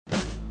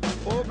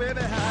Oh, baby,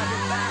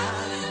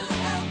 how you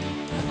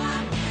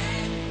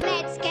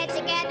Let's get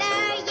together,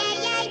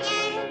 yeah, yeah,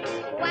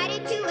 yeah. Why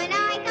did you and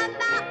I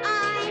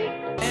combine?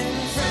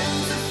 And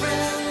friends are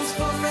friends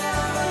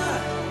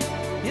forever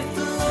if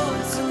the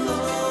Lord's the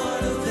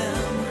Lord of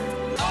them.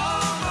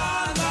 All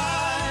my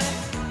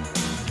life,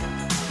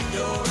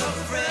 you're a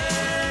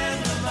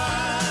friend of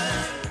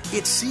mine.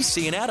 It's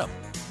Ceci and Adam.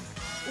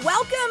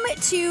 Welcome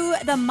to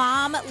the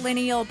Mom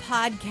Lineal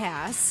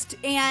Podcast.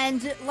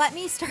 And let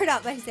me start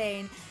out by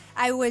saying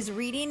I was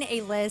reading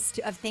a list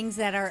of things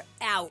that are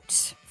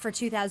out for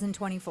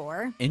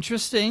 2024.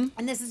 Interesting.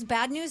 And this is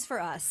bad news for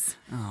us.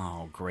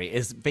 Oh, great.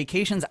 Is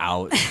vacations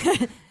out?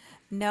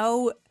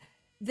 No,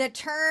 the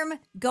term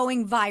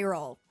going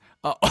viral.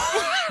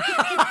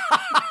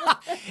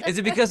 Is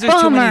it because there's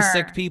too many Bummer.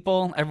 sick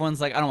people? Everyone's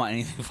like, I don't want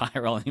anything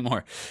viral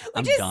anymore.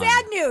 I'm Which is done.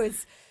 sad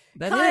news.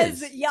 That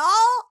Because is. y'all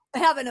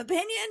have an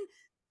opinion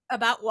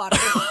about water.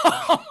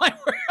 Oh, my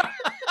word.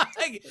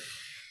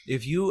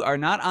 If you are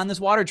not on this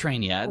water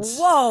train yet,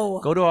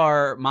 Whoa. go to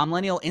our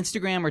Momlennial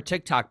Instagram or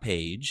TikTok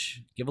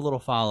page, give a little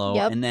follow,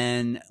 Yep. and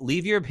then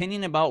leave your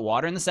opinion about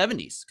water in the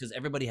 70s, because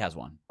everybody has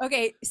one.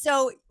 Okay,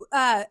 so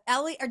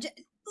Ellie,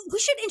 we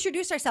should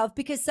introduce ourselves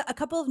because a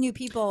couple of new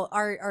people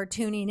are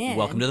tuning in.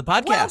 Welcome to the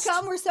podcast.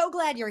 Welcome. We're so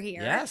glad you're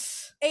here.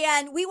 Yes.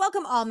 And we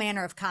welcome all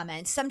manner of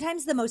comments.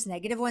 Sometimes the most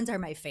negative ones are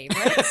my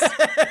favorites.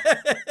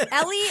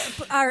 Ellie,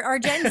 our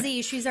Gen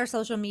Z, she's our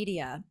social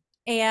media.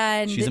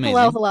 And She's amazing.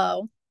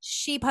 Hello.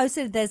 she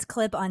posted this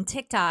clip on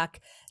TikTok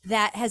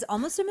that has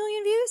almost 1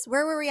 million views.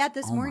 Where were we at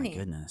this Oh, morning? my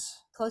goodness.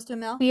 Close to 1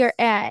 mil? We are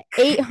at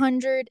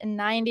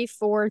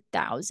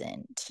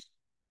 894,000.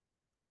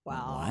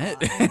 Wow. What?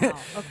 I know.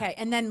 Okay.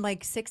 And then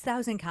like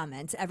 6,000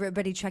 comments,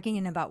 everybody checking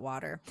in about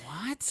water.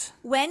 What?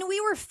 When we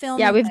were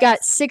filming Yeah, we've got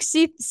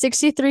this-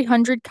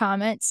 6,300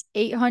 comments,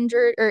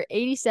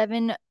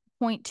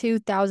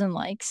 87.2 thousand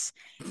likes,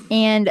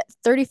 and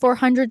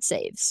 3,400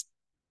 saves.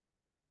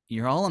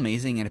 You're all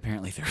amazing and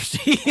apparently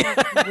thirsty.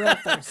 real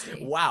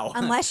thirsty. Wow.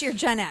 Unless you're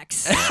Gen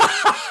X.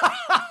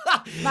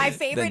 My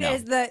favorite Then no.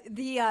 is the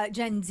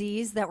Gen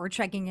Zs that were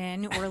checking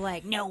in were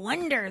like, no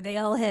wonder they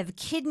all have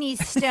kidney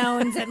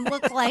stones and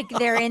look like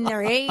they're in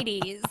their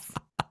 80s.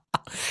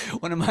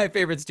 One of my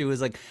favorites too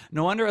is like,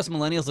 no wonder us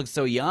millennials look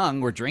so young.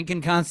 We're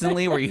drinking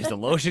constantly. We're using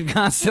lotion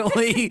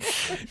constantly.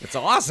 It's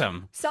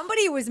awesome.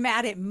 Somebody was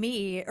mad at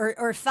me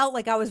or felt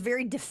like I was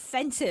very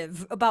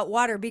defensive about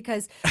water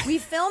because we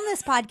filmed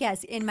this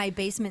podcast in my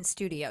basement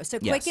studio. So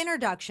quick Yes.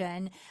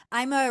 introduction.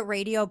 I'm a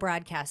radio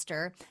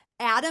broadcaster.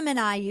 Adam and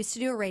I used to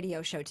do a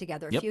radio show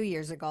together a Yep. few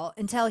years ago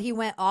until he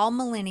went all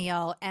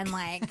millennial and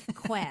like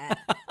quit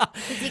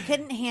because he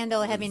couldn't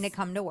handle having to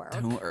come to work.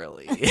 Too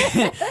early.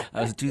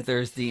 I was too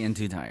thirsty and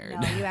too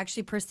tired. No, you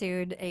actually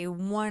pursued a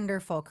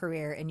wonderful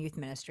career in youth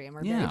ministry, and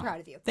we're very Yeah.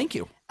 proud of you. Thank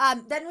you.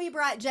 Then we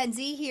brought Gen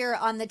Z here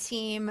on the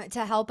team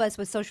to help us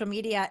with social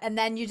media, and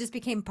then you just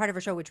became part of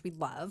our show, which we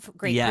love.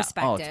 Great Yeah.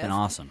 perspective. Oh, it's been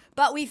awesome.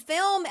 But we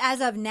film, as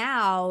of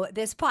now,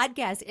 this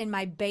podcast in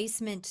my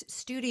basement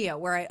studio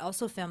where I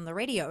also film the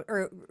radio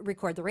or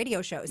record the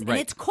radio shows. And Right.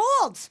 it's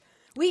cold.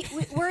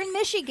 We're in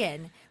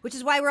Michigan, which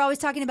is why we're always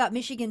talking about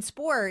Michigan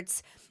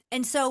sports.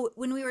 And so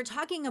when we were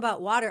talking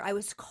about water, I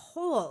was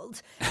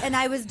cold and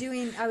I was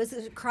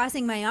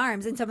crossing my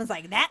arms and someone's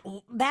like, that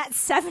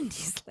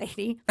 70s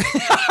lady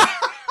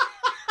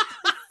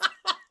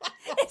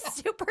is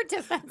super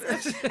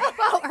defensive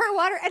about her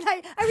water. And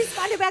I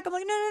responded back, I'm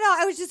like, no,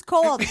 I was just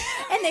cold.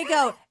 And they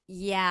go,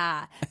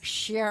 yeah,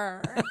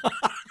 sure.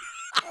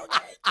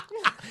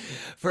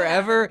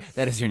 Forever,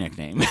 that is your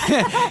nickname.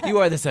 You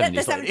are the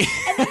 70s lady.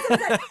 And then someone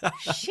said,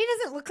 she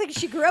doesn't look like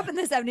she grew up in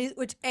the 70s,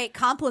 which a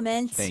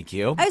compliment. Thank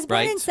you. I was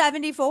born in Right.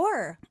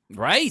 74.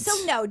 Right. So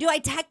no, do I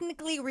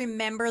technically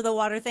remember the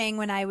water thing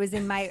when I was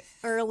in my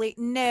early,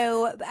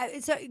 no,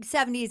 so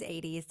 70s,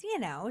 80s,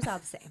 it was all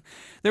the same.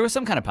 There was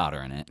some kind of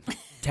powder in it.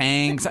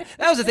 Tang.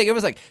 That was the thing. It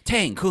was like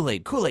Tang,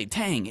 Kool-Aid,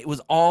 Tang. It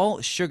was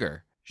all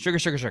sugar.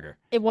 Sugar.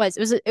 It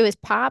was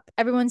pop.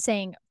 Everyone's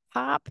saying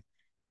pop,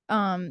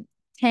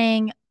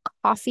 Tang,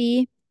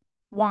 coffee,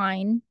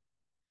 wine,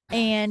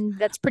 and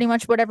that's pretty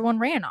much what everyone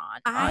ran on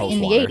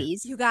in the Water.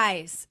 80s. You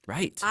guys,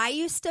 Right. I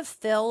used to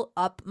fill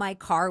up my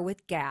car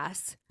with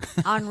gas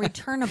on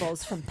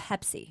returnables from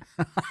Pepsi.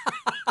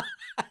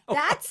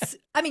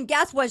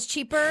 Gas was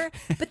cheaper,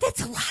 but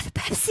that's a lot of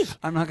Pepsi.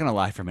 I'm not gonna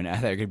lie for a minute. I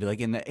thought you were gonna be like,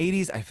 in the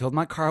 80s, I filled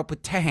my car up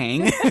with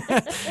Tang,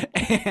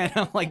 and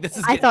I'm like, this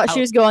is. I thought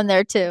she was going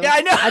there too. Yeah,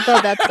 I know. I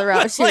thought that's the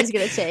route she was Like,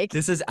 going to take.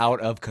 This is out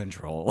of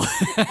control.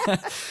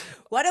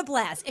 What a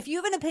blast. If you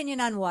have an opinion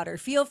on water,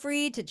 feel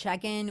free to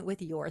check in with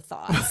your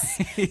thoughts.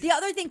 The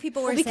other thing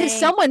people were Because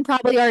saying. someone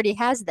probably already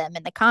has them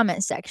in the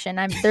comment section.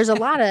 There's a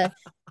lot of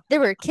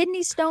there were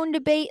kidney stone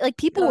debate. Like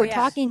people Oh, were yeah.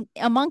 talking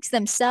amongst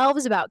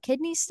themselves about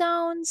kidney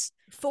stones.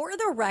 For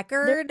the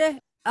record,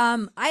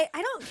 I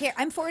don't care.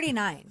 I'm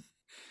 49.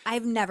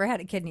 I've never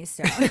had a kidney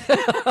stone.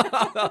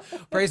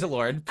 Praise the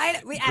Lord. As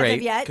of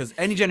Great, yet. because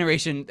any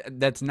generation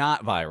that's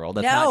not viral,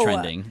 that's No, not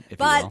trending, if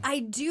but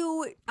you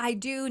will. I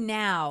do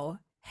now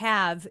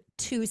have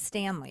 2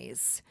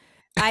 Stanleys.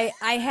 I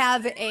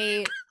have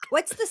a.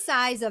 What's the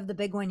size of the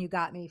big one you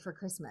got me for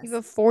Christmas? You have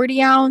a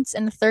 40 ounce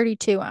and a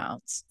 32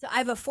 ounce. So I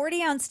have a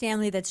 40-ounce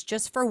Stanley that's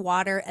just for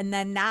water, and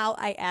then now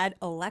I add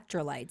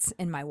electrolytes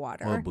in my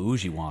water. Oh,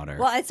 bougie water.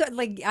 Well, it's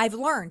like I've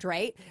learned,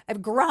 right?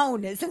 I've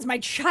grown since my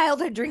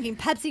childhood drinking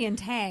Pepsi and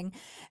Tang,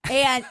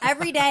 and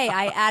every day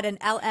I add an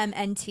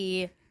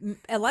LMNT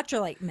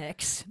electrolyte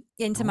mix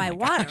into my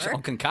water. Gosh, oh,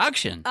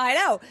 concoction. I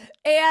know.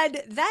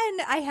 And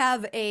then I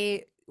have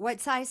what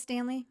size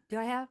Stanley do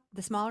I have?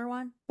 The smaller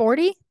one?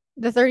 40?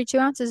 The 32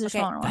 ounces is Okay,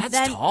 smaller one.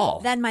 That's tall.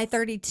 Then my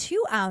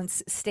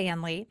 32-ounce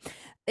Stanley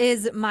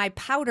is my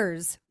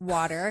powders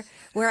water,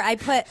 where I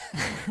put.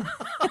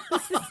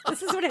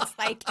 This is what it's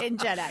like in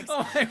Gen X.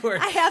 Oh, my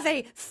word. I have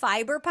a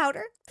fiber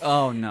powder,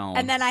 Oh, no.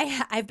 and then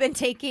I've been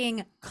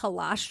taking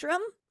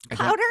colostrum I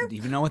powder. don't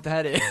even know what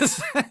that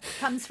is.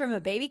 Comes from a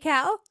baby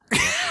cow.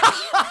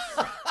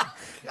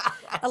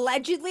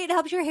 Allegedly, it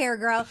helps your hair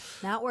grow.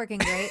 Not working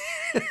great.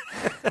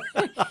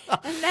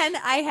 And then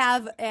I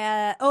have,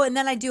 and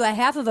then I do a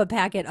half of a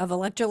packet of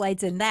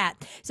electrolytes in that.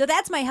 So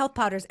that's my health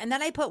powders. And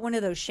then I put one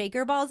of those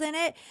shaker balls in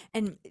it.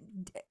 And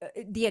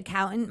the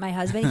accountant, my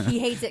husband, he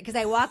hates it because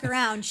I walk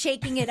around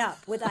shaking it up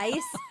with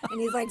ice. And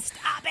he's like,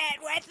 stop it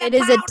with the It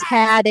is a powder."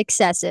 tad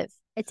excessive.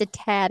 It's a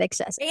tad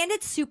excessive. And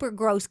it's super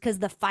gross because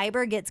the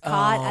fiber gets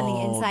caught on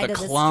the inside the of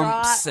the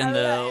clumps straw. and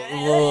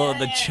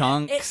the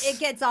chunks. It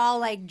gets all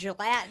like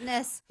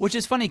gelatinous. Which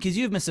is funny because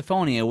you have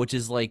misophonia, which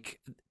is like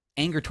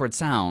anger towards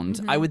sound.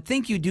 Mm-hmm. I would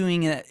think you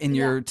doing it in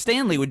your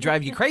Stanley would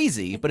drive you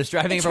crazy, but it's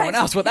driving everyone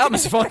else without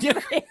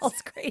misophonia.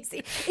 It's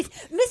crazy.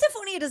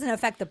 Misophonia doesn't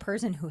affect the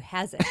person who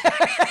has it.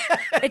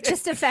 It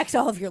just affects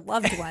all of your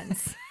loved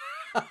ones.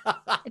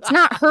 It's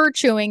not her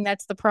chewing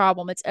that's the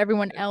problem. It's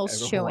everyone else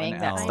Everyone chewing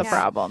that's else. the I know.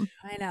 problem.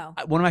 I know.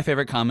 One of my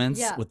favorite comments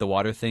Yeah. with the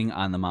water thing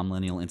on the Mom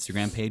Millennial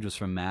Instagram page was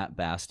from Matt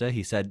Basta.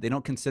 He said they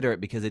don't consider it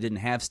because they didn't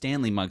have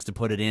Stanley mugs to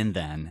put it in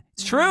then.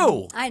 It's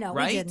true. I know.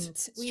 Right? We didn't.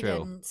 It's We true.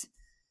 didn't.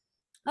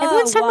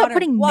 Everyone's talking about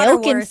putting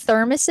milk in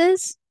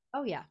thermoses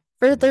Oh yeah.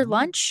 for their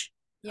lunch.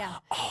 Yeah.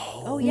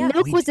 Oh, yeah.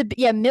 Milk was a big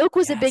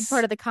Yes.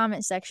 part of the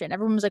comment section.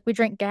 Everyone was like, we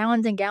drink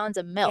gallons and gallons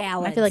of milk. And I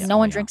Gallons. feel like no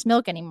one Yeah. drinks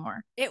milk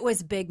anymore. It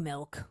was big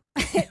milk.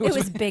 It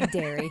was big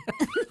dairy.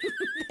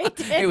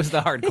 It was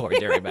the hardcore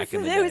dairy back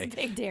in the It was day.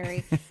 big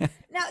dairy.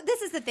 Now,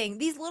 this is the thing.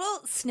 These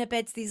little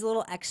snippets, these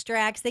little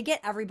extracts, they get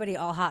everybody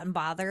all hot and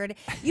bothered.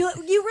 You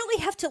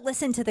really have to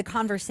listen to the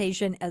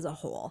conversation as a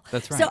whole.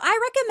 That's right. So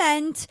I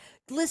recommend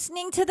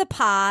listening to the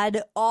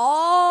pod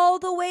all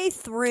the way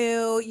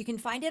through. You can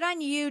find it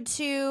on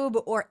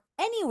YouTube or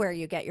anywhere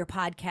you get your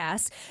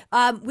podcasts.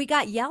 We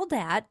got yelled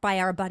at by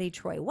our buddy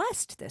Troy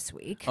West this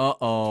week.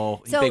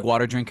 Uh-oh. So- Big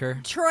water drinker.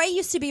 Troy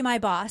used to be my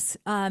boss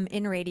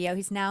in radio.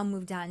 He's now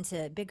moved on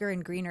to bigger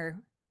and greener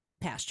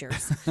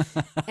pastures.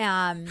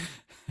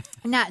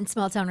 Not in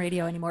small town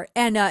radio anymore.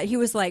 And he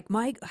was like,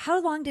 Mike, how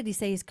long did he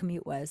say his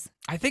commute was?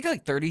 I think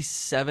like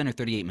 37 or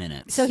 38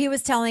 minutes. So he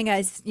was telling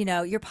us,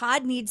 your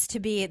pod needs to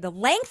be the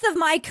length of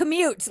my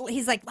commute.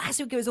 He's like, last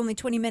week it was only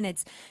 20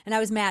 minutes. And I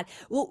was mad.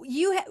 Well,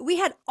 we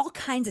had all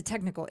kinds of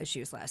technical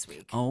issues last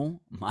week. Oh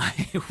my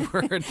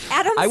word.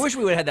 Adam's- I wish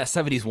we would have had that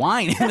 70s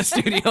wine in the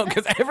studio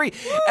because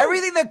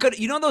everything that could,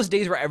 those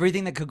days where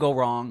everything that could go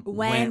wrong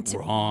Went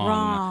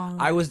wrong.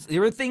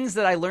 There were things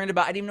that I learned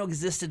about I didn't even know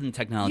existed in the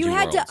technology You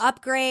had world. to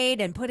upgrade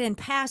and put in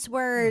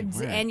passwords,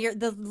 word. and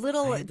the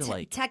little I had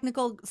to,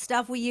 technical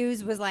stuff we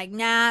used was like,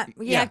 nah,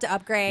 you Yeah. have to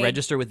upgrade.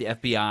 Register with the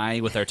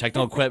FBI with our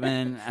technical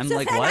equipment. I'm So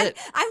like, then what?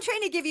 I'm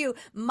trying to give you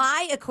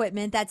my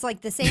equipment that's like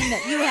the same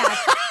that you have,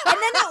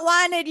 and then it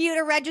wanted you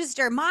to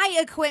register my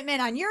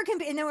equipment on your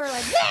computer, and then we were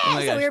like, yeah, Oh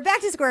my so gosh. we were back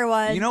to square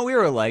one. We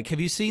were like, have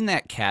you seen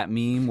that cat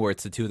meme where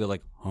it's the two? They're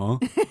like, huh?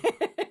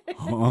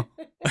 Huh?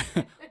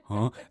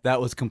 Huh? That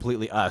was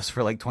completely us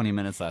for like 20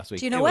 minutes last week.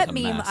 Do you know It was what a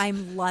meme mess.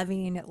 I'm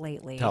loving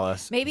lately? Tell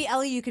us. Maybe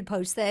Ellie, you could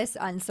post this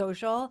on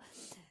social.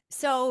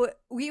 So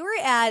we were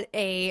at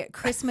a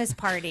Christmas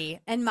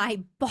party, and my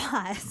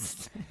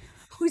boss,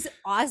 who's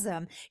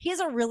awesome, he has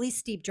a really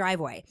steep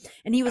driveway,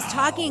 and he was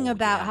talking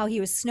about how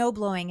he was snow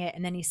blowing it,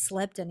 and then he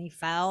slipped and he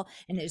fell,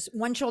 and his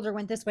one shoulder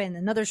went this way, and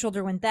another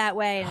shoulder went that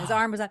way, and his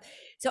arm was up.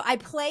 So I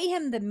play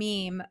him the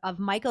meme of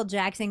Michael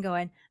Jackson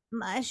going,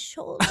 "My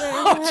shoulder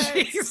hurts.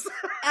 jeez.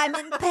 I'm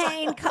in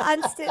pain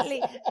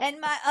constantly,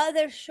 and my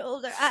other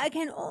shoulder, I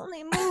can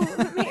only move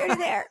from here to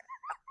there."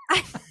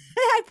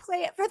 I play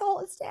it for the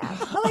whole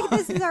staff. I'm like,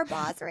 this is our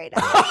boss right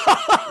now.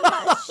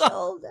 My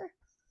shoulder.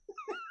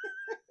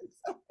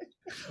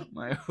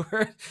 My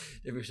word.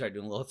 If we start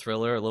doing a little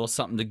thriller, a little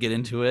something to get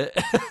into it.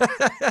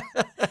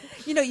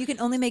 You can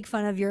only make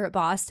fun of your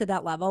boss to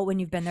that level when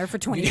you've been there for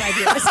 25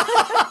 years.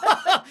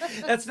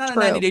 That's not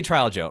True. a 90-day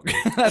trial joke.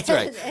 That's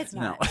right. It's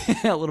not.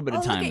 No. A little bit Oh,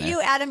 of time look at there.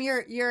 you, Adam.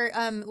 Your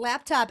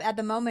laptop at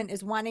the moment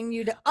is wanting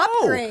you to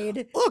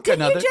upgrade. look, Did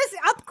another- you just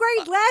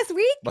upgrade last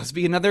week? Must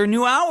be another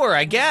new hour,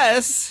 I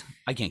guess.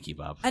 I can't keep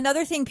up.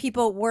 Another thing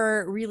people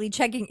were really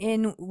checking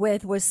in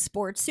with was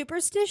sports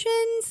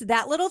superstitions.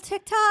 That little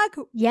TikTok.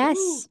 Yes.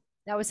 Ooh,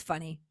 that was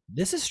funny.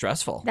 This is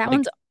stressful. That Like,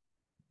 one's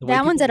the way at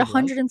people would like-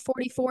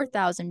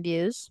 144,000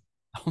 views.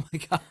 Oh my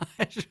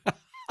gosh.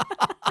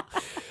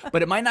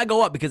 But it might not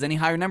go up because any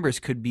higher numbers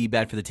could be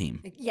bad for the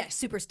team. Yeah, You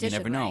superstition.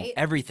 never know. Right?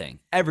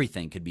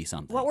 Everything could be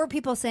something. What were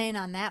people saying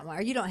on that one?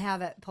 Or you don't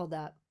have it pulled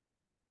up?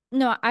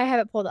 No, I have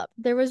it pulled up.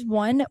 There was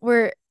one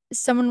where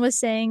someone was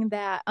saying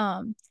that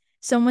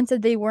someone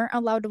said they weren't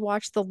allowed to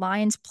watch the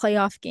Lions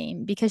playoff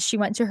game because she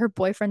went to her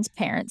boyfriend's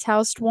parents'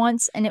 house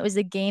once and it was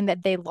a game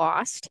that they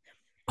lost.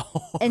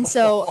 And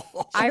so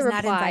I was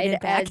not replied invited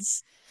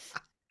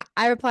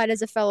back.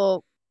 as a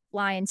fellow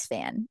Lions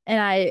fan,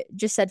 and I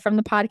just said from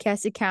the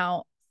podcast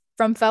account,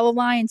 from fellow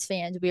Lions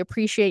fans, we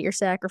appreciate your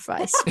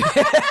sacrifice.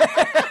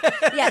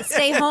 Yeah,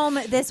 stay home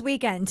this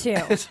weekend too.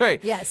 That's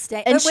right. Yeah,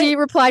 stay. And wait, she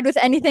replied with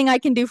anything I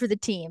can do for the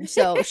team.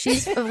 So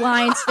she's a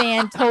Lions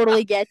fan,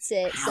 totally gets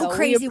it. How So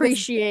crazy we was-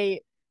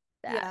 appreciate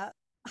that. yeah.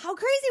 How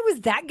crazy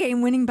was that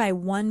game winning by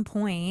 1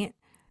 point?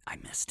 I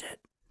missed it.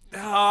 Oh,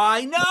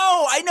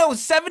 I know.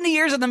 70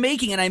 years in the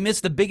making, and I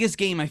missed the biggest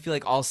game I feel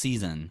like all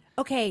season.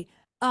 Okay.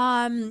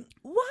 Why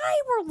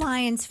were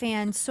Lions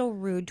fans so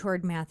rude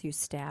toward Matthew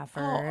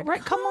Stafford? Oh,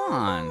 right, come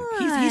on.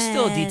 He's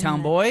still a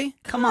D-town boy.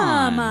 Come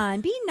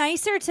on. Be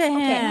nicer to him.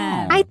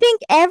 no. I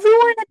think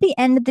everyone at the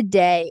end of the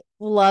day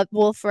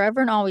will forever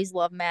and always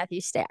love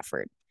Matthew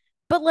Stafford.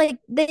 But like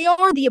they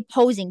are the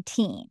opposing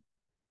team.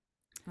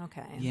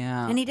 Okay.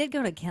 Yeah, And he did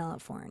go to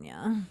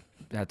California.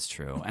 that's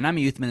true. And I'm a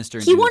youth minister.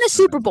 and He do won this a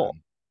for Super my Bowl.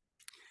 time.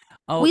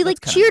 Oh, We that's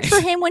like kinda cheered nice.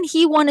 for him when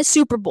he won a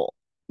Super Bowl.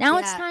 Now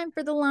it's Yeah. time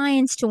for the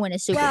Lions to win a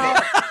Super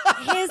Well,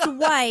 Bowl. his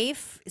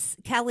wife,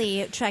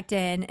 Kelly, checked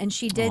in and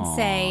she did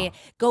say,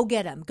 go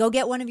get him. Go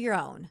get one of your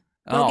own.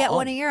 Go get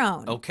one of your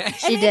own. Okay. And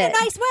She in did. a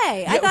nice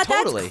way. I Yeah, thought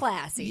totally. that's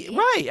classy.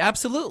 Right,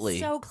 absolutely.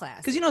 So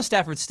classy. Because you know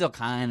Stafford's still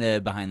kind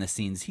of behind the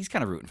scenes. He's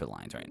kind of rooting for the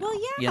Lions right now. Well,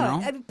 yeah. You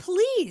know? I mean,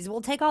 please,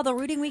 we'll take all the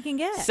rooting we can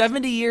get.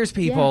 70 years,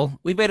 people.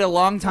 We've waited a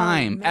long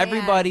time. man.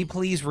 Everybody,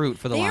 please root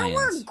for the There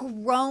Lions. were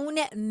grown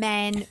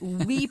men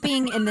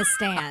weeping in the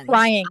stands.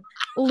 Crying.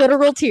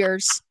 Literal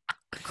tears.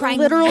 Crying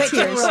Literal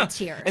tears. literal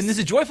tears. And this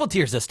is joyful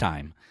tears this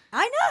time.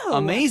 I know.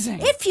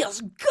 Amazing. It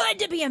feels good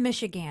to be a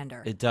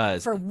Michigander. It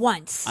does. For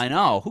once. I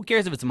know. Who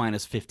cares if it's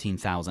minus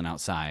 15,000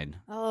 outside?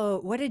 Oh,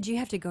 what did you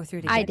have to go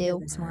through to I get here do.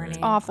 this morning?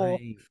 Awful.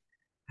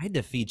 I had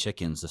to feed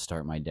chickens to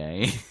start my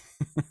day.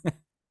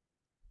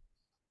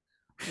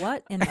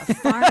 What in the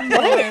farm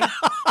boy?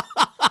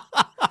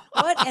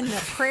 What in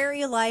the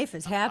prairie life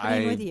is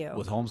happening with you?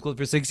 was homeschooled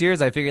for 6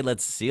 years. I figured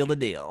let's seal the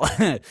deal.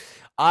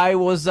 I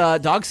was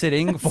dog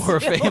sitting for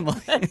a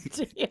family.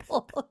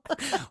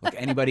 Look,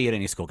 anybody at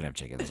any school can have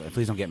chickens.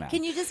 Please don't get mad.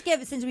 Can you just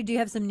give, since we do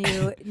have some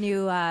new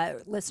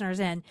listeners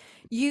in,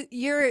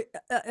 you're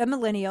a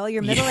millennial,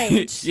 you're middle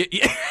aged,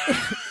 Yeah.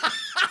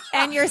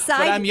 and your But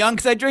side I'm young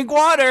because I drink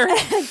water.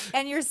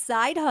 and your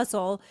side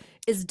hustle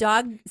is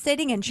dog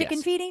sitting and chicken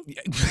Yes. feeding.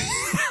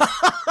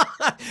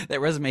 That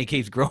resume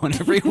keeps growing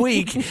every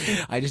week.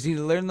 I just need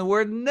to learn the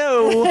word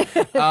no.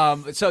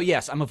 So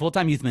yes, I'm a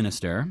full-time youth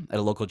minister at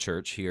a local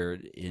church here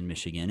in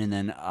Michigan. And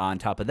then on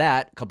top of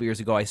that, a couple years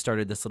ago, I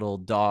started this little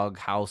dog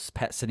house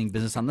pet sitting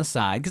business on the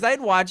side because I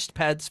had watched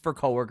pets for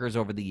coworkers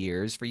over the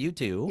years, for you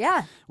too.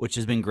 Yeah. Which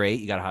has been great.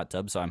 You got a hot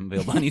tub, so I'm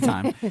available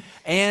anytime.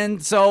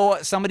 And so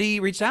somebody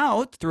reached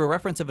out through a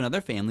reference of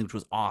another family, which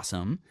was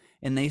awesome.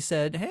 And they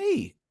said,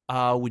 hey,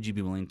 would you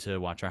be willing to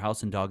watch our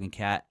house and dog and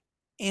cat?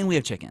 And we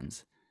have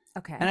chickens.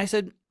 Okay. And I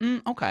said,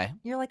 okay.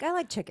 You're like, I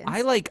like chickens.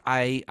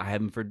 I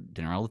have them for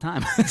dinner all the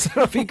time. So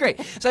it'll be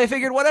great. So I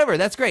figured, whatever,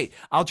 that's great.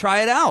 I'll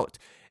try it out.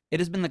 It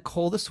has been the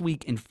coldest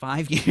week in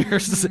 5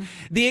 years.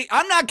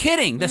 I'm not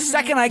kidding. The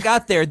second I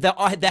got there,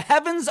 the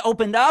heavens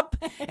opened up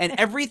and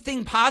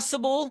everything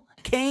possible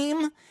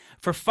came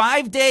for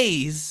 5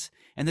 days,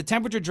 and the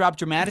temperature dropped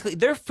dramatically.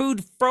 Their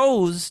food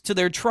froze to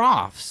their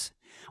troughs.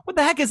 What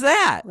the heck is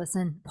that?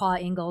 Listen, Pa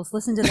Ingalls,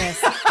 listen to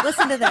this.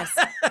 Listen to this.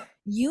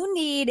 You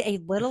need a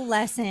little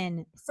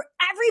lesson for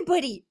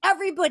everybody.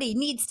 Everybody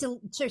needs to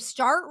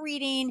start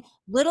reading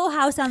Little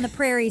House on the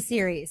Prairie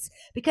series,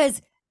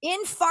 because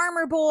in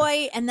Farmer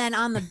Boy and then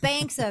on the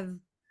banks of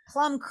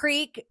Plum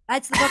Creek,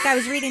 that's the book I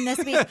was reading this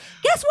week.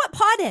 Guess what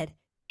Pa did?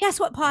 Guess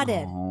what Pa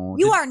did? Oh,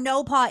 You are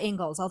no Pa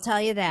Ingalls, I'll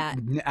tell you that.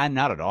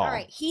 Not at all. All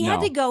right. He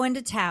had to go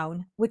into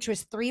town, which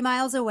was 3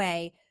 miles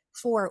away,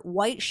 for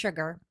white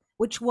sugar,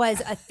 which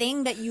was a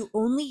thing that you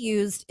only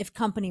used if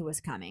company was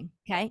coming.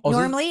 Okay. Oh, so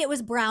Normally it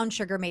was brown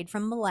sugar made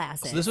from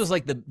molasses. So this was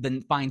like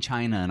the fine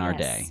china in our Yes.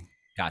 day.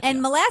 Gotcha.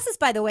 And molasses,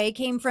 by the way,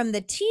 came from the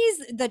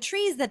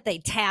trees that they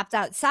tapped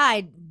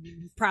outside,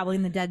 probably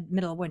in the dead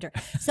middle of winter.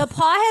 So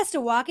Pa has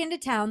to walk into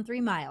town 3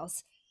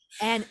 miles.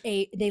 And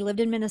they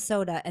lived in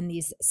Minnesota, and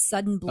these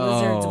sudden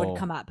blizzards Oh, would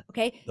come up.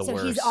 Okay, the so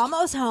he's worst.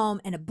 almost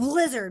home, and a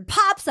blizzard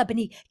pops up, and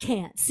he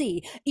can't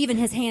see even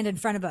his hand in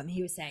front of him.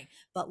 He was saying,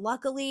 but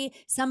luckily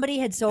somebody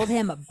had sold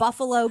him a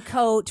buffalo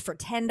coat for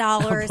 $10.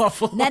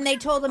 Buffalo And then they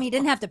told him he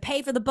didn't have to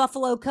pay for the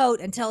buffalo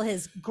coat until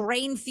his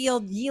grain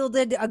field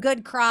yielded a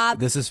good crop.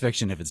 This is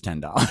fiction if it's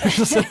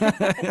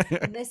 $10.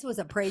 And this was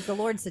a praise the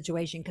Lord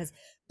situation, because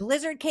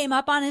blizzard came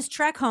up on his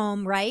trek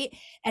home, right?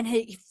 And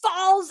he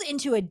falls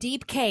into a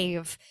deep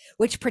cave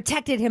which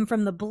protected him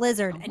from the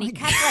blizzard. And he my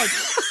kept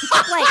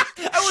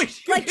I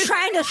wish you like could-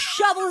 trying to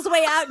shovel his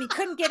way out, and he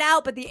couldn't get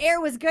out, but the air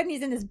was good, and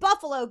he's in his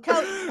buffalo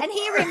coat, and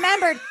he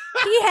remembered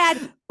he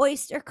had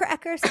oyster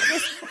crackers in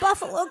his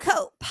buffalo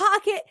coat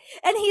pocket,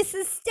 and he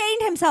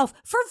sustained himself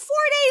for 4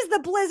 days. The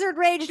blizzard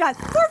raged on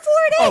for 4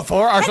 days. Oh,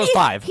 4 hours And was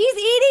 5.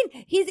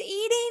 He's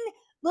eating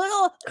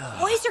little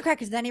oyster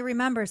crackers. Then he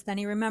remembers.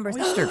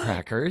 Oyster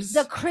crackers.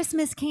 The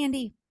Christmas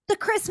candy. The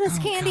Christmas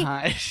Oh, candy.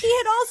 gosh. He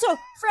had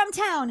also from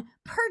town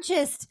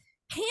purchased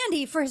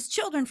candy for his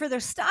children for their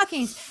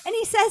stockings. And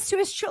he says to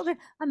his children,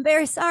 I'm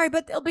very sorry,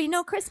 but there'll be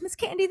no Christmas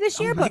candy this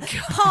year. my But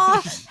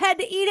Pa had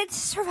to eat it to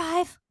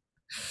survive.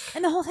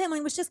 And the whole family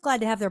was just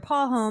glad to have their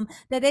Pa home,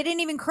 that they didn't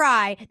even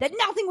cry, that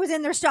nothing was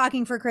in their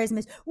stocking for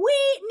Christmas. We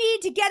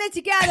need to get it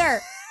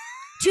together.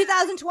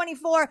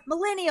 2024,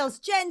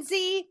 millennials, Gen Z,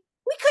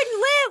 we couldn't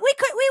live.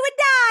 We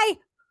would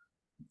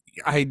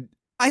die.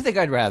 I think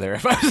I'd rather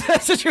if I was in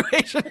that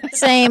situation.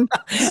 Same.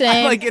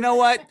 I'm like, you know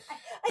what?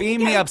 I Beam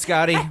think me up,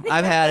 Scotty. I think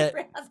I've had I'd it.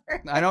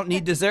 rather. I don't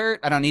need dessert.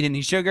 I don't need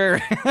any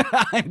sugar.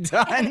 I'm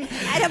done.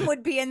 Adam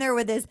would be in there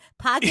with his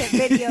pocket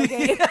video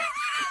game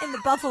in the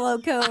buffalo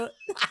coat.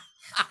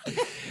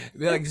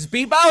 Be like,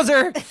 Speed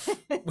Bowser.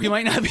 We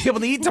might not be able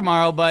to eat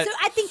tomorrow, but So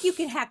I think you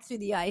could hack through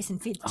the ice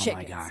and feed the oh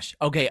chickens. my gosh.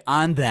 Okay,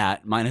 on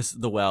that, minus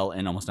the well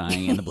and almost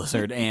dying and the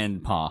blizzard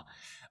and Pa.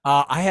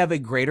 I have a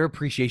greater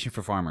appreciation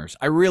for farmers.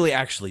 I really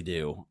actually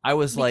do. I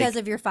was Because like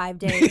of your 5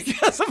 days.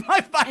 because of my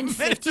 5 And minutes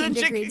 15 of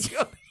chicken degrees.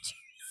 coop.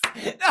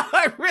 No,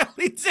 I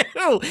really do.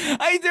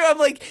 I do. I'm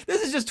like,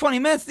 this is just 20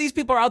 minutes. These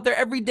people are out there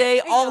every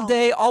day, all know.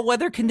 day, all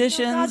weather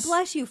conditions. God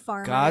bless you,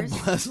 farmers. God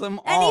bless them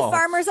Any all.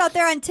 farmers out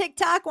there on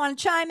TikTok want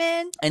to chime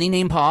in? Any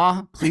name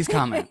Pa, please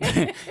comment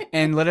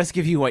and let us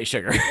give you white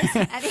sugar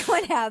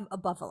Anyone have a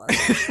buffalo?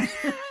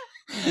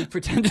 for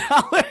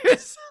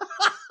 $10.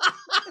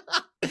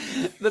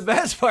 The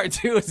best part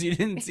too is you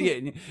didn't see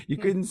it. And you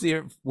couldn't see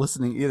it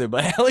listening either.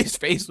 But Hallie's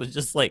face was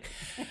just like,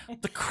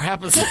 "What the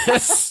crap is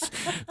this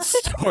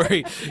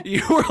story?"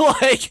 You were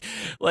like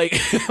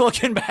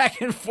looking back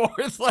and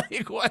forth,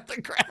 like, "What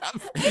the crap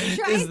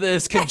is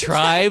this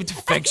contrived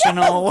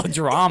fictional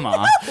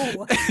drama?" You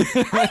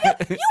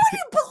wouldn't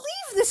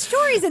believe the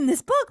stories in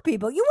this book,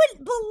 people. You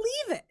wouldn't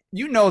believe it.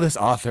 You know this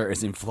author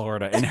is in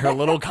Florida in her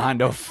little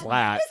condo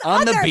flat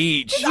on the author-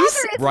 beach, this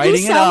author is-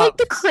 writing You it sound up. like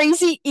the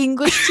crazy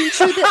English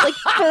teacher that like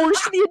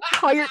forced the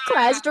entire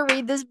class to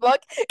read this book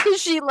because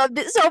she loved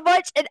it so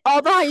much, and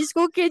all the high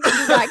school kids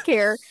do not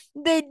care.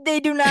 They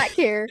do not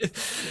care.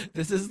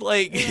 This is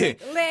like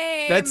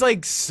Lame. that's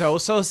like so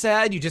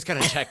sad. You just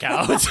gotta check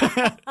out.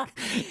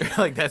 You're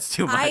like, that's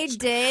too much. I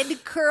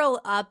did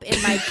curl up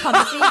in my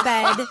comfy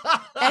bed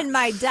and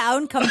my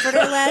down comforter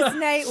last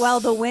night while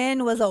the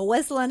wind was a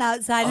whistling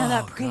outside. And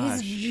I thought, praise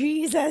gosh.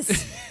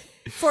 Jesus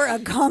for a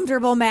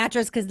comfortable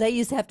mattress, because they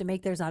used to have to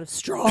make theirs out of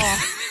straw.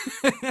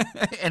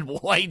 And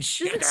white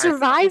sugar.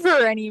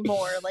 Survivor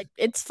anymore. Like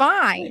it's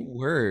fine.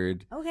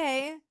 Word.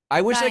 Okay.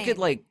 I wish I Fine. could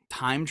like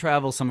time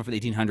travel somewhere for the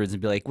 1800s and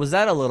be like, was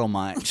that a little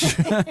much?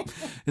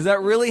 Is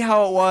that really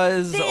how it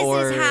was? This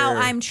or is how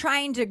I'm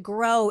trying to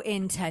grow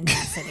in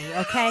tenacity,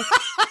 okay?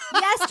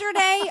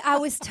 Yesterday, I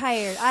was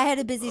tired. I had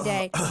a busy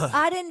day.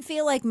 I didn't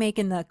feel like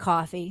making the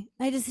coffee.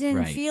 I just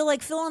didn't Right. feel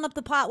like filling up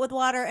the pot with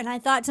water. And I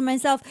thought to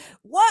myself,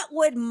 what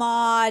would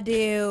Ma do?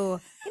 You know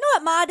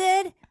what Ma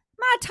did?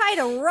 Ma tied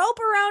a rope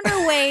around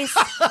her waist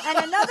and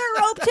another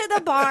rope to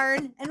the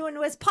barn. And when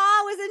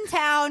Pa was in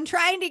town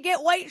trying to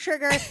get white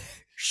sugar,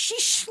 she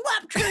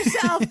schlepped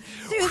herself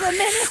through the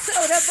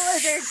Minnesota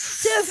blizzard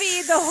to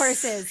feed the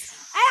horses.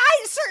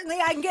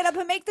 And I can get up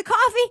and make the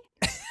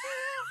coffee.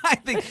 I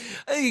think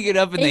you get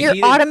up in In the your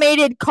heat.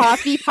 automated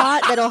coffee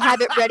pot that'll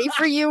have it ready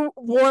for you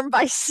warm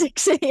by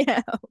 6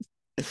 a.m.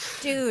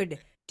 Dude,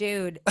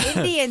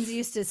 Indians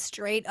used to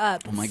straight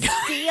up Oh my God.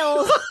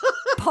 steal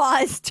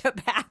Pa's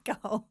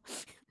tobacco.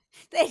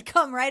 They'd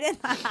come right in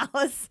the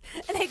house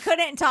and they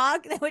couldn't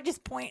talk. They would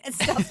just point at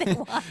stuff they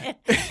wanted.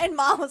 And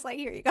Mom was like,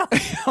 here you go.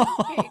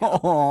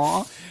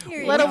 Aw.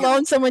 Here you Let go.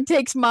 alone someone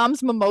takes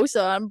mom's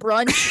mimosa on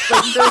brunch,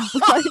 like during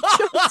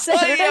brunch on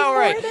Saturday Yeah,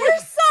 right. morning. We're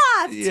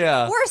soft.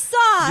 Yeah. We're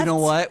soft. You know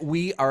what?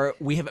 We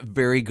have it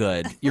very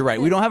good. You're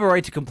right. We don't have a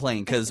right to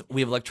complain because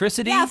we have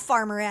electricity. Yeah,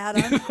 Farmer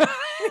Adam.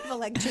 We have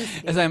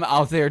electricity. As I'm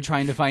out there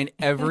trying to find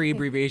every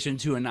abbreviation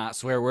to a not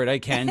swear word I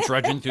can,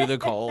 trudging through the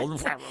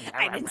cold.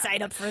 I didn't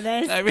sign up for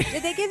this. I mean-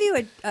 Did they give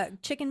you a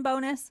chicken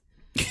bonus?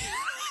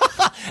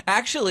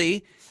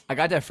 Actually, I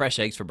got to have fresh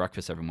eggs for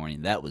breakfast every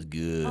morning. That was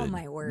good. Oh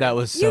my word! That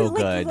was so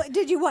good.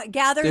 Did you what?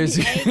 Gather There's-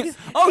 the eggs?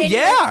 Oh, in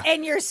yeah.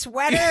 in your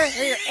sweater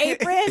or your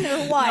apron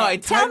or what? No, I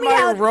Tell tied me my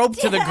how- rope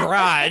to the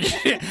garage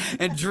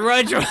and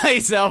drudged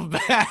myself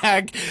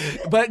back,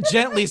 but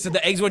gently so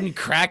the eggs wouldn't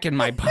crack in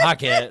my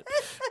pocket.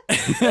 You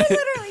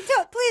literally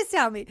don't. Please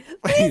tell me.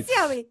 Please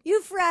tell me.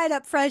 You fried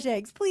up fresh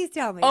eggs. Please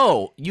tell me.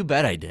 Oh, you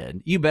bet I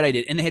did. You bet I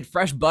did. And they had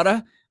fresh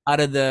butter out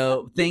of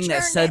the thing that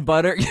churned said it?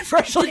 butter.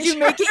 Freshly Did you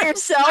make it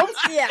yourself?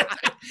 Yeah.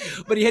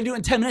 churned. But you had to do it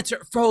in 10 minutes or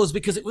it froze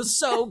because it was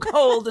so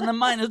cold in the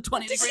minus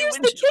 20 Just degree use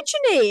wind the chill.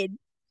 KitchenAid.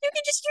 You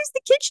can just use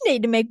the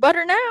KitchenAid to make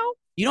butter now.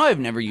 You know, I've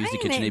never used a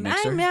KitchenAid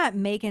mixer. I'm not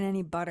making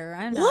any butter.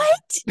 I'm not.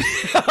 What?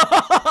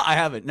 I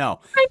haven't. No.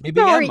 I'm Maybe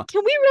sorry. Emma.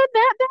 Can we run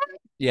that back?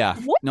 Yeah.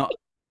 What? No,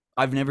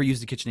 I've never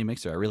used a KitchenAid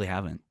mixer. I really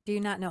haven't. Do you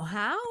not know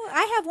how?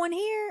 I have one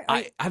here.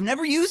 I've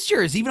never used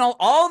yours. Even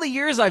all the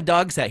years I've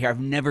dog sat here, I've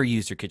never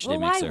used your KitchenAid well,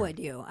 mixer. why would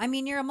you? I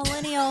mean, you're a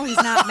millennial who's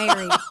not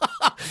married.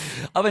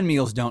 Oven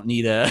meals don't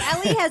need a.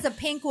 Ellie has a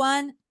pink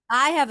one.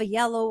 I have a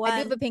yellow one. I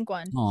do have a pink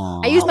one.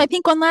 Aw. I used my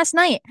pink one last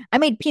night. I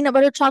made peanut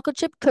butter chocolate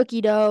chip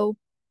cookie dough.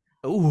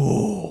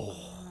 Ooh.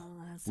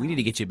 that We need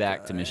to get you sounds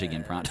back to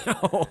Michigan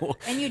pronto.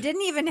 And you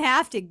didn't even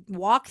have to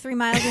walk 3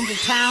 miles into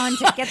town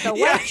to get the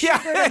white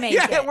sugar to make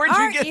it. Where'd you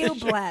Aren't get you the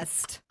sugar?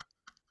 blessed?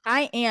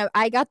 I am.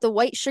 I got the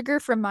white sugar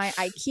from my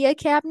IKEA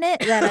cabinet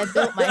that I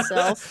built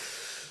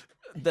myself.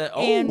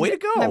 And way to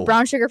go. My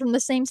brown sugar from the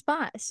same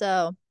spot.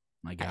 So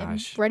My I'm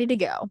gosh. ready to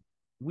go.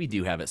 We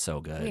do have it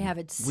so good. We have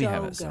it We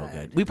have so it so good.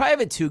 good. We probably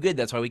have it too good.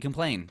 That's why we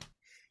complain.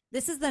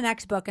 This is the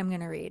next book I'm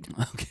going to read.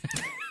 Okay.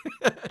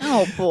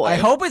 Oh boy. I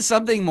hope it's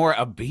something more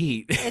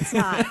upbeat. It's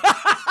not.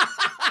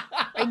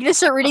 Are you gonna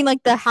start reading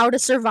like the How to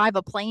Survive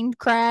a Plane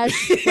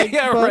Crash like,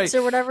 Yeah, books right.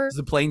 or whatever? Is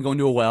the plane going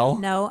to a well?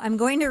 No, I'm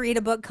going to read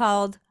a book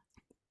called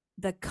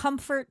The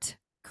Comfort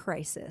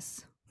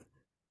Crisis.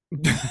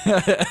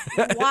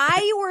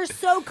 Why you were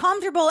so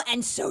comfortable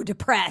and so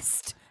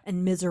depressed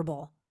and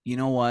miserable. You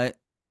know what?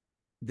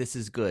 This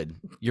is good.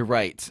 You're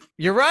right.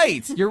 You're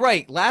right. You're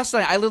right. Last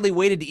night, I literally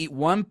waited to eat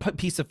one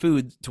piece of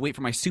food to wait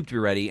for my soup to be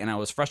ready, and I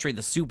was frustrated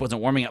the soup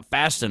wasn't warming up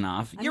fast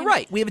enough. You're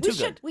right. We have it too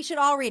good. We should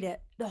all read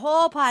it. The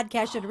whole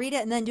podcast should read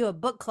it and then do a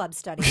book club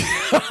study.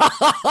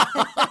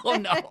 Oh,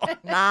 no.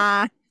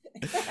 Nah.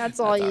 That's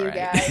all you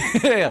right.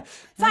 guys. Yeah.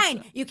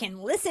 Fine. You can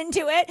listen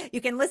to it.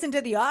 You can listen to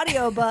the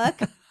audiobook.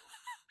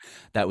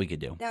 That we could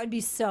do. That would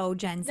be so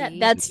Gen Z.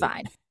 That's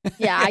fine.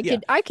 Yeah, Yeah.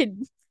 I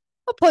could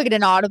I'll plug it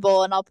in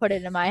Audible and I'll put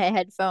it in my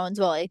headphones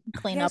while I You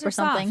clean guys up or are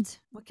something. soft.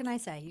 What can I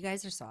say? You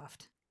guys are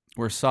soft.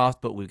 We're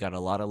soft, but we've got a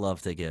lot of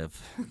love to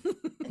give.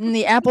 And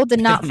the apple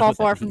did not don't know fall what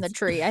that far from the means.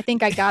 tree. I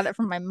think I got it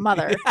from my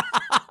mother.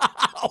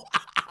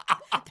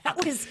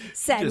 That was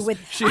said Just- with.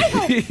 she-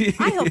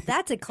 I hope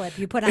that's a clip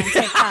you put on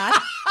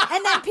TikTok,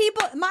 and then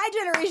people, my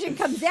generation,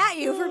 comes at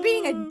you for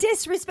being a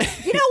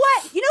disrespect. You know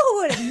what? You know who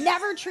would have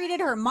never treated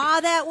her ma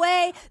that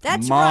way?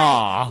 That's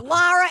Ma. right,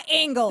 Laura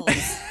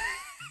Ingalls.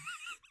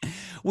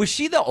 Was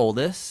she the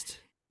oldest?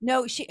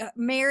 No, she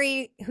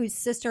Mary, her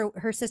sister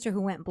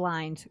who went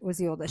blind was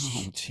the oldest.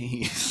 Oh,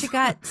 jeez. She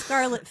got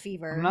scarlet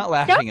fever. I'm not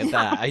laughing at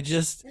that. I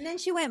just. And then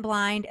she went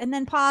blind. And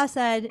then Pa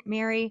said,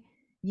 Mary,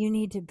 you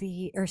need to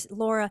be, or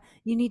Laura,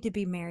 you need to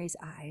be Mary's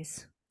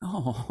eyes.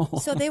 Oh.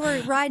 So they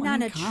were riding my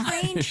on a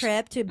train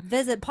trip to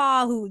visit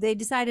Pa, who they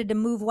decided to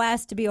move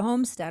west to be a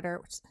homesteader,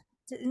 which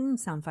didn't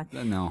sound fun. No,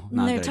 And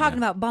not they're good talking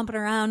idea. about bumping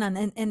around, and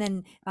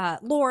then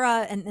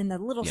Laura and the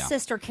little Yeah.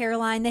 sister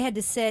Caroline, they had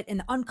to sit in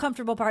the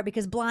uncomfortable part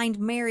because blind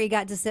Mary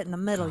got to sit in the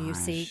middle. You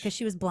see, Gosh. because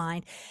she was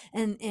blind,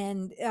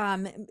 and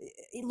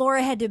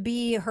Laura had to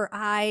be her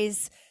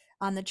eyes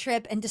on the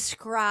trip and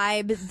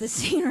describe the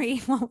scenery.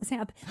 What was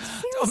happening?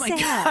 Oh my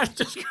sad.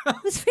 gosh. It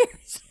was very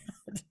sad.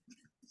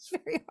 It's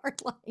very hard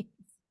life.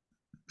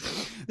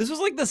 This was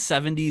like the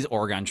 70s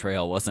Oregon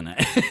Trail, wasn't it?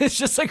 It's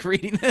just like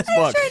reading this I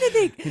was book. trying to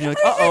think. And you're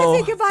like, I was trying to uh-oh,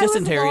 think if I was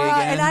dysentery Laura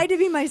again. and I had to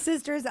be my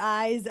sister's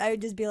eyes, I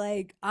would just be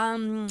like,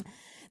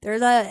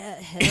 there's a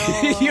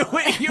hill,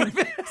 You-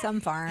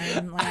 some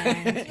farmland,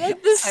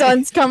 The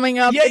sun's coming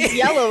up. Yeah, It's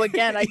yeah. yellow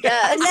again, I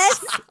guess. and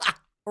this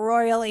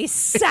royally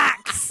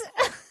sucks.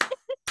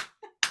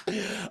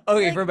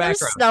 Okay, for There's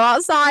background. snow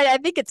outside. I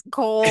think it's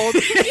cold.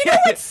 You know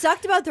what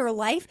sucked about their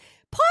life?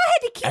 Pa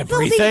had to keep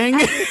Everything?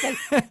 building everything.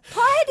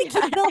 Pa had to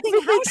keep building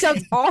Everything houses.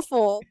 sounds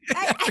awful.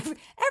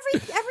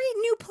 Every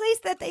new place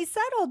that they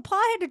settled,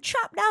 Pa had to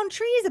chop down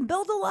trees and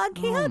build a log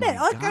cabin, my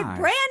like a gosh.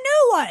 brand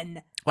new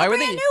one. Why were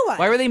brand they? new one.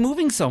 Why were they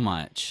moving so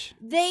much?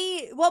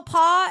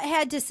 Pa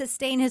had to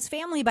sustain his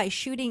family by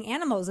shooting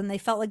animals, and they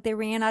felt like they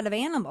ran out of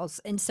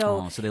animals, and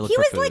so, Oh, so they looked he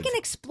for was like food. an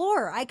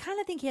explorer. I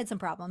kind of think he had some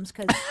problems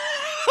because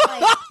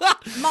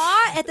Ma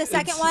at the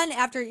second one,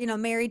 after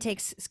Mary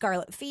takes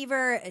scarlet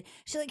fever,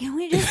 she's like, "Can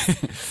we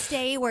just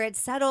stay where it's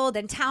settled?"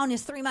 And town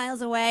is 3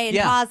 miles away, and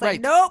Yeah, Pa's like,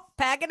 right. "Nope,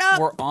 pack it up.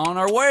 We're on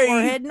our way.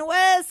 We're heading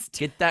west."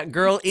 Get that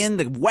girl in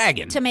the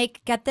wagon. To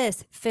make, get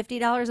this,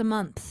 $50 a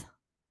month.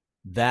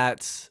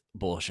 That's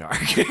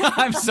bullshark.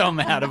 I'm so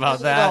mad about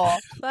Brutal. that. All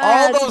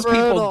That's those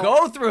people brutal.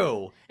 go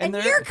through, And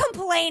they're you're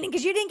complaining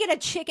because you didn't get a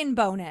chicken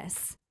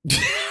bonus.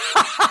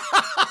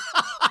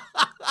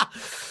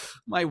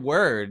 My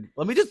word.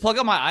 Let me just plug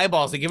up my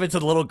eyeballs and give it to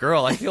the little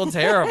girl. I feel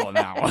terrible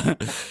now.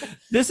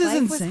 This is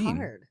Life was insane.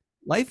 hard.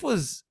 Life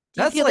was.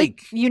 Do you That's feel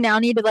like. you now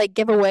need to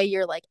give away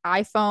your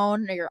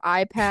iPhone or your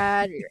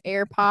iPad or your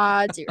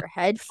AirPods or your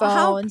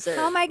headphones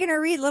How am I going to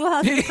read Little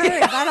House on the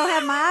Prairie if I don't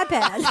have my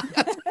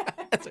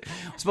iPad?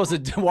 I'm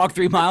supposed to walk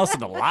 3 miles to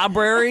the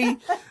library?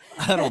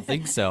 I don't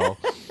think so.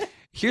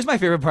 Here's my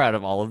favorite part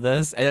of all of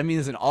this. And I mean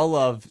this in all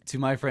love to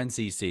my friend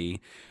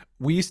Ceci.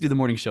 We used to do the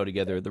morning show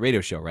together, the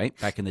radio show, right?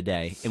 Back in the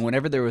day. And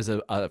whenever there was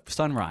a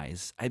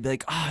sunrise, I'd be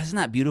like, oh, isn't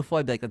that beautiful?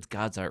 I'd be like, that's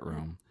God's art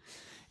room.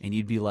 And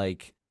you'd be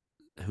like,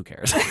 who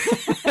cares?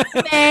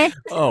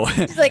 Oh.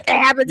 It's like, it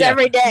happens Yeah.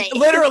 every day.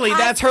 Literally,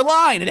 that's her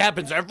line. It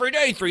happens every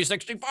day,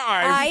 365.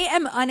 I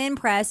am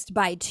unimpressed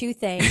by two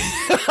things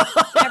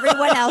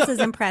everyone else is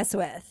impressed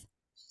with: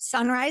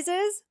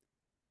 sunrises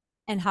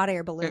and hot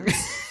air balloons.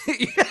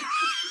 Wait.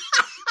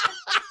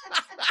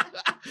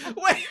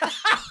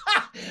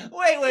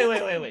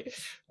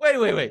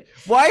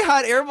 Why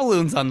hot air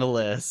balloons on the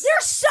list?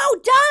 They're so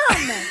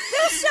dumb.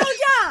 They're so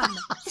dumb.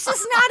 This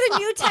is not a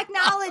new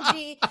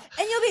technology.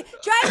 And you'll be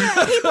driving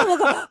around, people will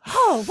go,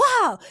 oh,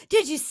 wow,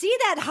 did you see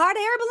that hot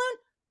air balloon?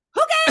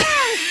 Who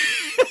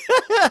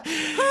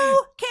cares?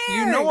 Who cares?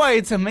 You know why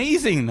it's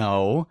amazing,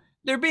 though?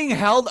 They're being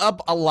held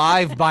up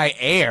alive by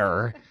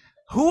air.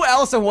 Who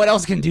else and what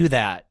else can do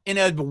that in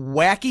a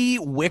wacky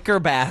wicker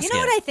basket? You know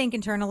what I think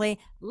internally?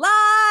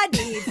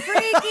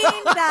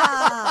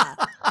 La-di-freaking-da.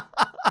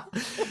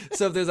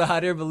 So if there's a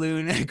hot air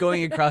balloon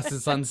going across the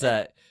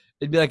sunset,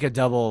 it'd be like a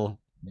double,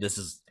 this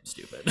is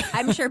stupid.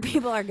 I'm sure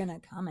people are going to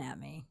come at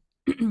me.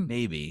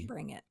 Maybe.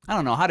 Bring it. I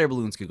don't know. Hot air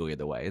balloons could go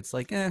either way. It's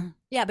like,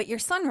 Yeah, but your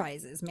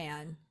sunrises,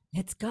 man.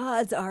 It's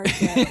God's art.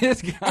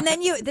 And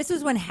then this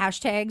was when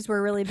hashtags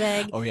were really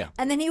big. Oh, yeah.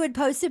 And then he would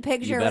post a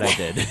picture. You bet with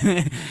I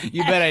did.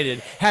 You bet I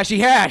did. Hashy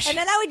hash. And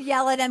then I would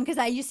yell at him because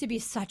I used to be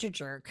such a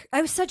jerk.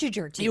 I was such a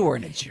jerk to You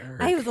weren't a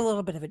jerk. I was a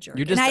little bit of a jerk.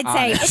 You're just and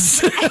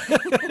honest.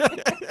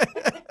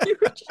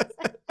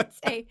 I'd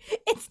say,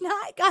 it's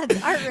not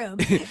God's art room.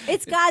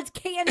 It's God's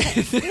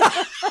canvas. That's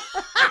right.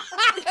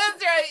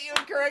 You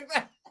would correct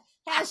that.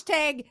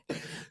 Hashtag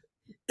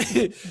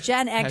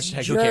Gen X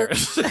Hashtag who jerk.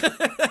 cares?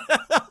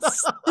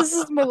 This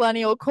is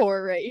millennial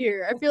core right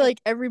here. I feel like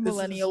every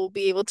millennial will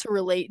be able to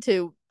relate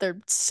to their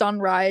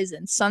sunrise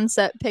and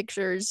sunset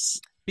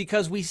pictures.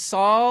 Because we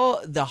saw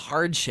the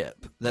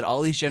hardship that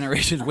all these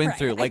generations went Right,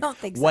 through, I like don't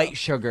think so. white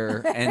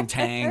sugar and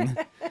Tang.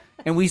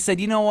 And we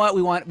said, you know what?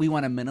 We want a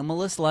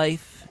minimalist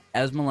life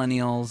as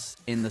millennials.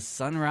 And the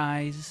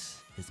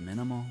sunrise is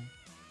minimal.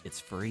 It's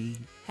free.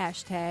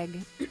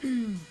 Hashtag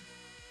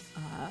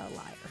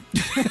liar.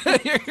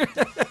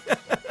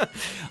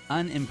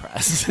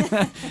 Unimpressed.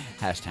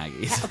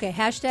 Hashtaggies. Okay,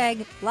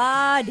 hashtag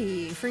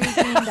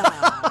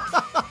la-di-freaking-da.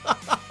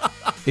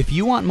 If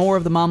you want more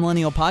of the Mom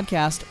Millennial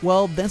podcast,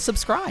 well, then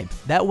subscribe.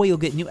 That way you'll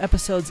get new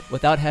episodes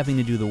without having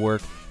to do the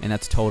work, and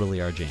that's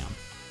totally our jam.